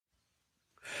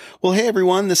Well, hey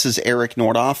everyone, this is Eric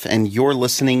Nordoff, and you're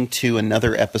listening to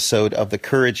another episode of the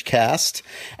Courage Cast.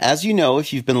 As you know,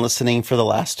 if you've been listening for the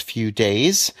last few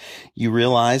days, you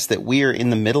realize that we are in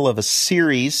the middle of a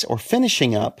series, or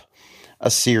finishing up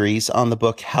a series on the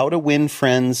book How to Win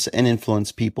Friends and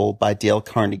Influence People by Dale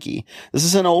Carnegie. This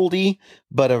is an oldie,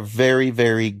 but a very,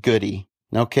 very goodie.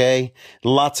 Okay,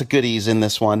 lots of goodies in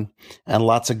this one, and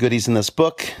lots of goodies in this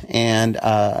book, and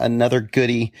another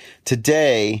goodie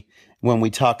today when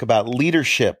we talk about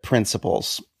leadership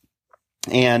principles.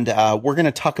 And we're going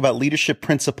to talk about leadership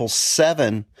principle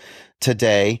 7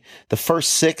 today. The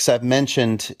first 6 I've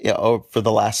mentioned for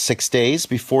the last 6 days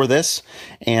before this,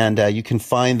 and you can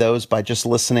find those by just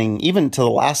listening. Even to the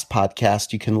last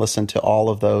podcast, you can listen to all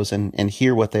of those and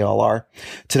hear what they all are.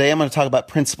 Today, I'm going to talk about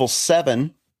principle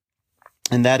 7.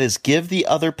 And that is give the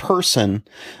other person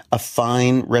a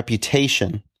fine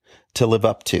reputation to live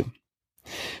up to.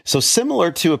 So similar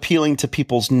to appealing to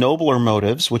people's nobler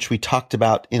motives, which we talked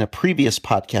about in a previous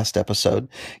podcast episode,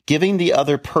 giving the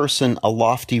other person a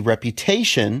lofty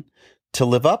reputation to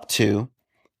live up to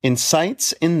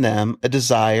incites in them a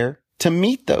desire to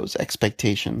meet those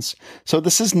expectations. So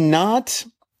this is not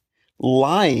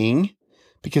lying,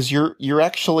 because you're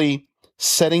actually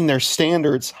setting their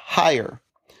standards higher.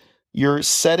 You're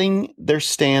setting their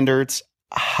standards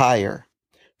higher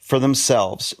for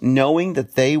themselves, knowing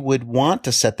that they would want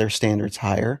to set their standards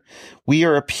higher. We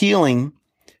are appealing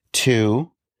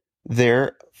to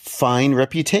their fine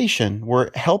reputation. We're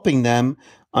helping them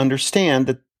understand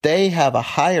that they have a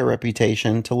higher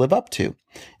reputation to live up to.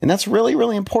 And that's really,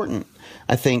 really important,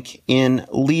 I think, in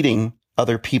leading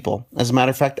other people. As a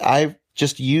matter of fact, I've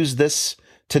just used this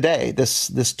today,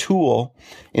 this tool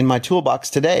in my toolbox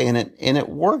today, and it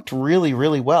worked really,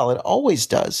 really well. It always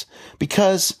does,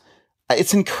 because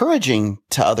it's encouraging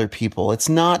to other people. It's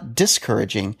not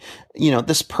discouraging.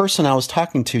 This person I was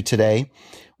talking to today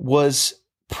could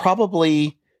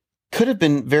have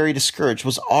been very discouraged,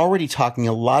 was already talking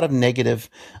a lot of negative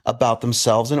about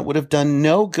themselves, and it would have done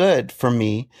no good for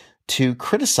me to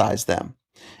criticize them.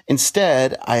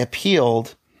 Instead, I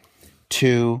appealed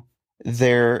to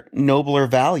their nobler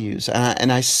values.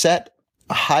 And I set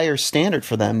a higher standard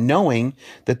for them, knowing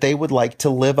that they would like to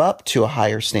live up to a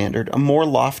higher standard, a more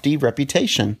lofty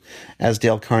reputation, as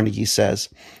Dale Carnegie says.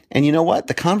 And you know what?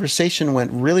 The conversation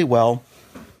went really well.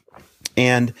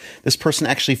 And this person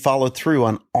actually followed through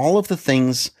on all of the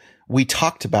things we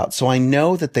talked about. So I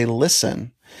know that they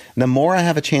listen. And the more I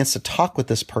have a chance to talk with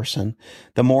this person,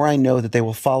 the more I know that they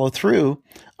will follow through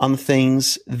on the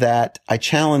things that I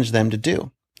challenge them to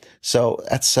do. So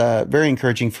that's very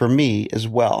encouraging for me as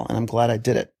well, and I'm glad I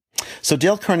did it. So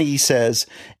Dale Carnegie says,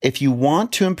 if you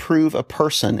want to improve a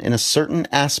person in a certain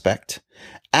aspect,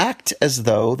 act as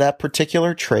though that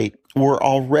particular trait were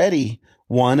already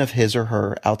one of his or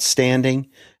her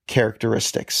outstanding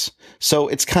characteristics. So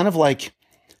it's kind of like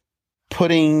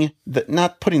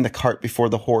not putting the cart before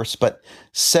the horse, but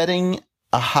setting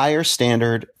a higher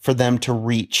standard for them to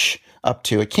reach up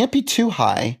to. It can't be too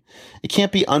high. It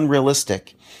can't be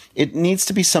unrealistic. It needs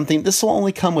to be something, this will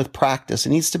only come with practice. It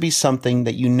needs to be something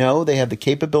that they have the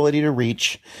capability to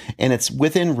reach, and it's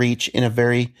within reach in a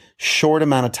very short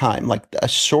amount of time. Like a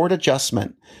short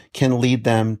adjustment can lead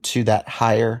them to that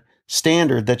higher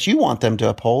standard that you want them to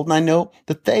uphold, and I know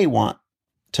that they want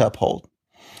to uphold.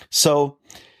 So,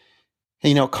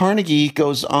 Carnegie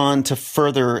goes on to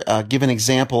further give an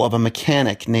example of a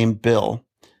mechanic named Bill,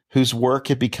 whose work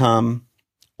had become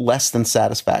less than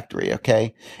satisfactory,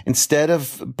 okay? Instead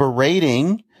of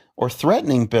berating or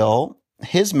threatening Bill,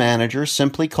 his manager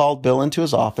simply called Bill into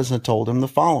his office and told him the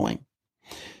following: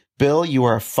 Bill, you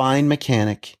are a fine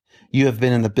mechanic. You have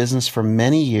been in the business for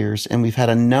many years, and we've had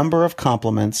a number of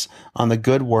compliments on the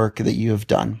good work that you have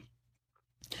done.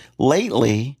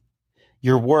 Lately,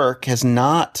 your work has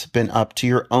not been up to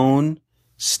your own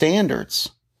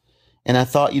standards. And I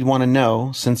thought you'd want to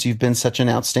know, since you've been such an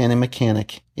outstanding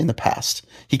mechanic in the past.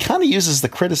 He kind of uses the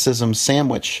criticism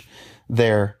sandwich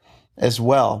there as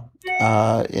well,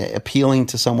 appealing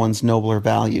to someone's nobler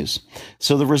values.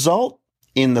 So the result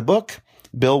in the book,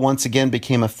 Bill once again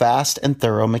became a fast and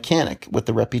thorough mechanic. With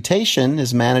the reputation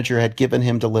his manager had given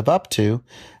him to live up to,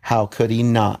 how could he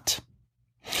not?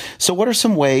 So what are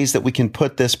some ways that we can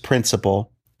put this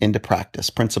principle into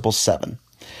practice? Principle 7.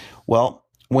 Well,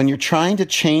 when you're trying to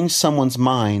change someone's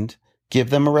mind, give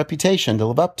them a reputation to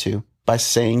live up to by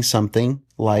saying something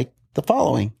like the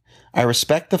following: I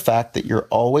respect the fact that you're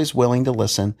always willing to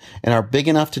listen and are big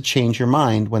enough to change your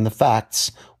mind when the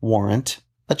facts warrant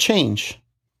a change.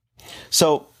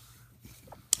 So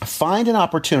find an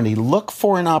opportunity, look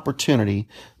for an opportunity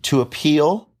to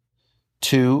appeal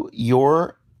to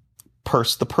your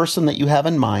the person that you have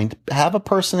in mind. Have a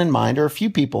person in mind or a few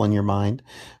people in your mind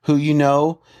who you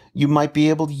know you might be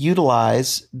able to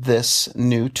utilize this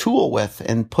new tool with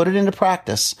and put it into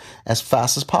practice as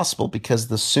fast as possible, because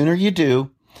the sooner you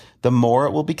do, the more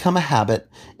it will become a habit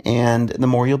and the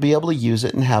more you'll be able to use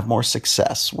it and have more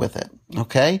success with it.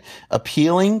 Okay?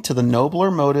 Appealing to the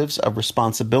nobler motives of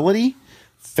responsibility,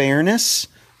 fairness,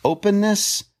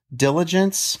 openness,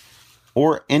 diligence,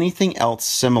 or anything else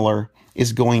similar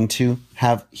is going to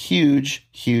have huge,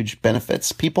 huge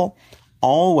benefits. People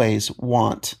always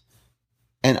want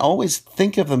and always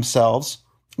think of themselves.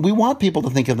 We want people to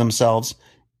think of themselves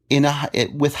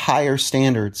with higher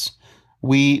standards.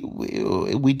 We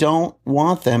don't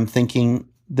want them thinking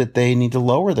that they need to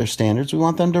lower their standards. We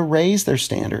want them to raise their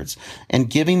standards, and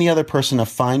giving the other person a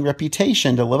fine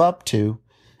reputation to live up to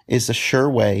is a sure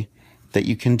way that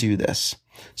you can do this.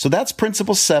 So that's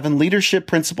Principle 7, Leadership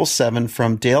Principle 7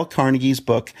 from Dale Carnegie's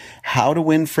book, How to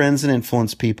Win Friends and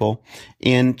Influence People.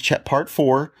 In part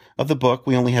 4 of the book,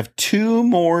 we only have 2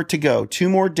 more to go, 2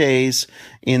 more days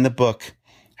in the book,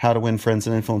 How to Win Friends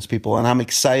and Influence People. And I'm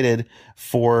excited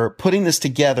for putting this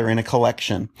together in a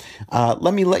collection.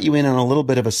 Let me let you in on a little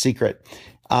bit of a secret.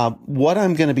 What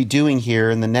I'm going to be doing here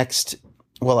in the next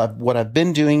what I've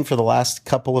been doing for the last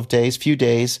few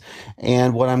days,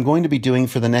 and what I'm going to be doing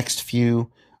for the next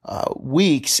few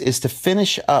weeks is to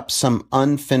finish up some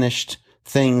unfinished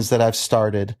things that I've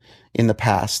started in the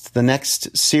past. The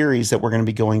next series that we're going to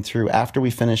be going through after we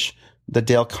finish the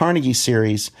Dale Carnegie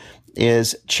series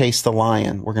is Chase the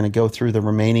Lion. We're going to go through the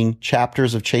remaining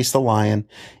chapters of Chase the Lion,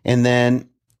 and then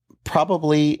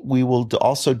probably we will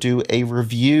also do a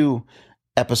review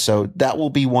episode. That will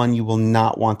be one you will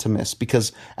not want to miss,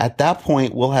 because at that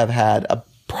point we'll have had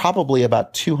probably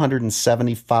about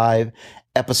 275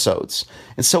 episodes.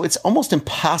 And so it's almost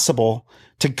impossible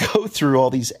to go through all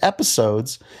these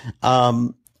episodes,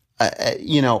 on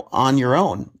your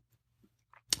own.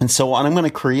 And so what I'm going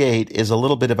to create is a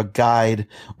little bit of a guide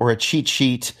or a cheat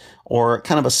sheet or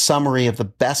kind of a summary of the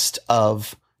best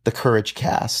of the Courage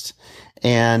Cast.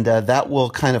 And that will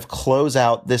kind of close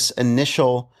out this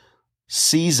initial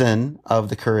season of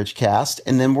the Courage Cast.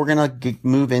 And then we're going to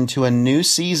move into a new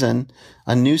season,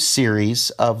 a new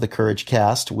series of the Courage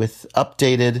Cast with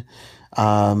updated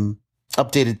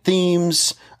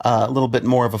themes, a little bit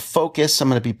more of a focus. I'm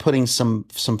going to be putting some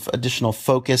additional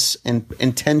focus and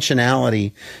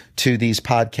intentionality to these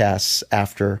podcasts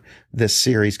after this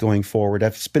series going forward.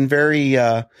 It's been very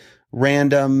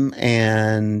random,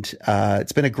 and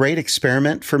it's been a great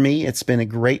experiment for me. It's been a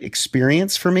great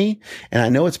experience for me, and I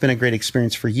know it's been a great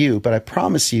experience for you, but I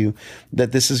promise you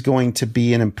that this is going to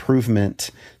be an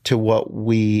improvement to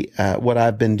what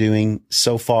I've been doing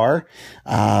so far.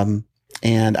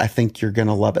 And I think you're going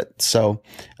to love it. So,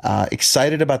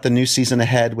 excited about the new season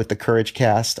ahead with the Courage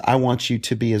Cast. I want you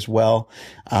to be as well.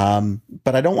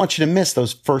 But I don't want you to miss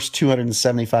those first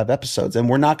 275 episodes, and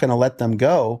we're not going to let them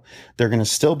go. They're going to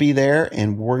still be there,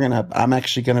 and I'm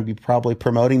actually going to be probably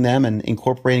promoting them and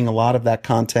incorporating a lot of that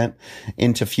content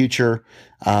into future,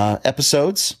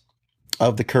 episodes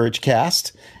of the Courage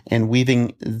Cast and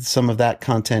weaving some of that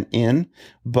content in.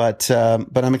 But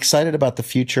I'm excited about the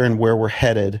future and where we're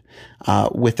headed,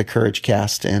 with the Courage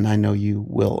Cast, and I know you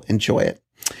will enjoy it.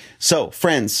 So,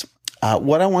 friends,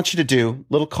 what I want you to do,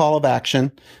 little call of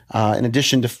action, in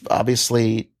addition to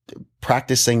obviously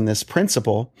practicing this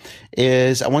principle,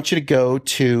 is I want you to go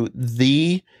to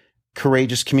the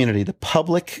Courageous Community, the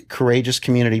public Courageous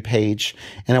Community page,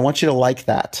 and I want you to like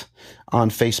that on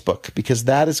Facebook, because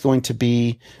that is going to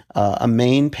be a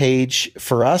main page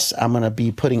for us. I'm going to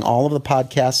be putting all of the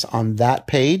podcasts on that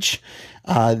page.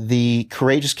 The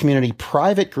Courageous Community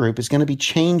private group is going to be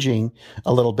changing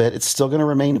a little bit. It's still going to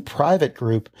remain a private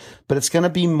group, but it's going to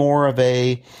be more of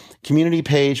a community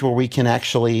page where we can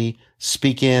actually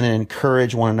speak in and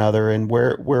encourage one another, and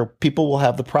where people will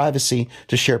have the privacy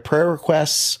to share prayer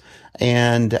requests.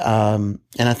 And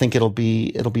I think it'll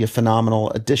be a phenomenal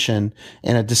addition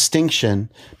and a distinction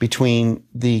between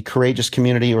the Courageous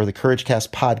Community or the Courage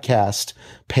Cast podcast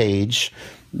page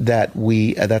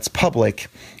that's public,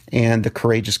 and the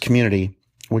Courageous Community,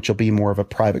 which will be more of a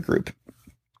private group.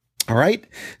 All right.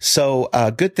 So,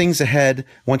 good things ahead. I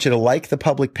want you to like the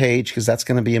public page, because that's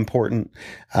going to be important.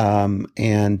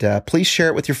 And please share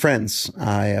it with your friends.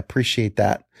 I appreciate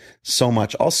that so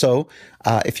much. Also,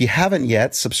 if you haven't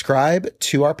yet, subscribe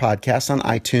to our podcast on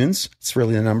iTunes. It's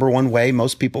really the number one way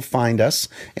most people find us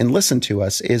and listen to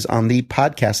us is on the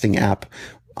podcasting app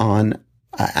on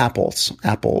Apple phones,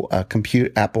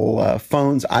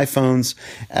 iPhones.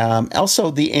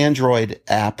 Also the Android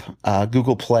app,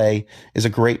 Google Play is a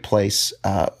great place,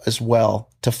 as well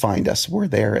to find us. We're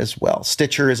there as well.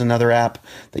 Stitcher is another app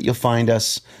that you'll find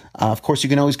us. Of course, you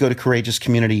can always go to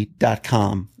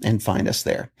courageouscommunity.com and find us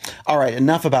there. All right,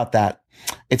 enough about that.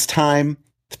 It's time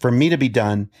for me to be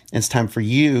done. It's time for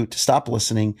you to stop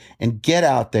listening and get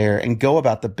out there and go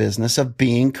about the business of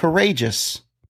being courageous.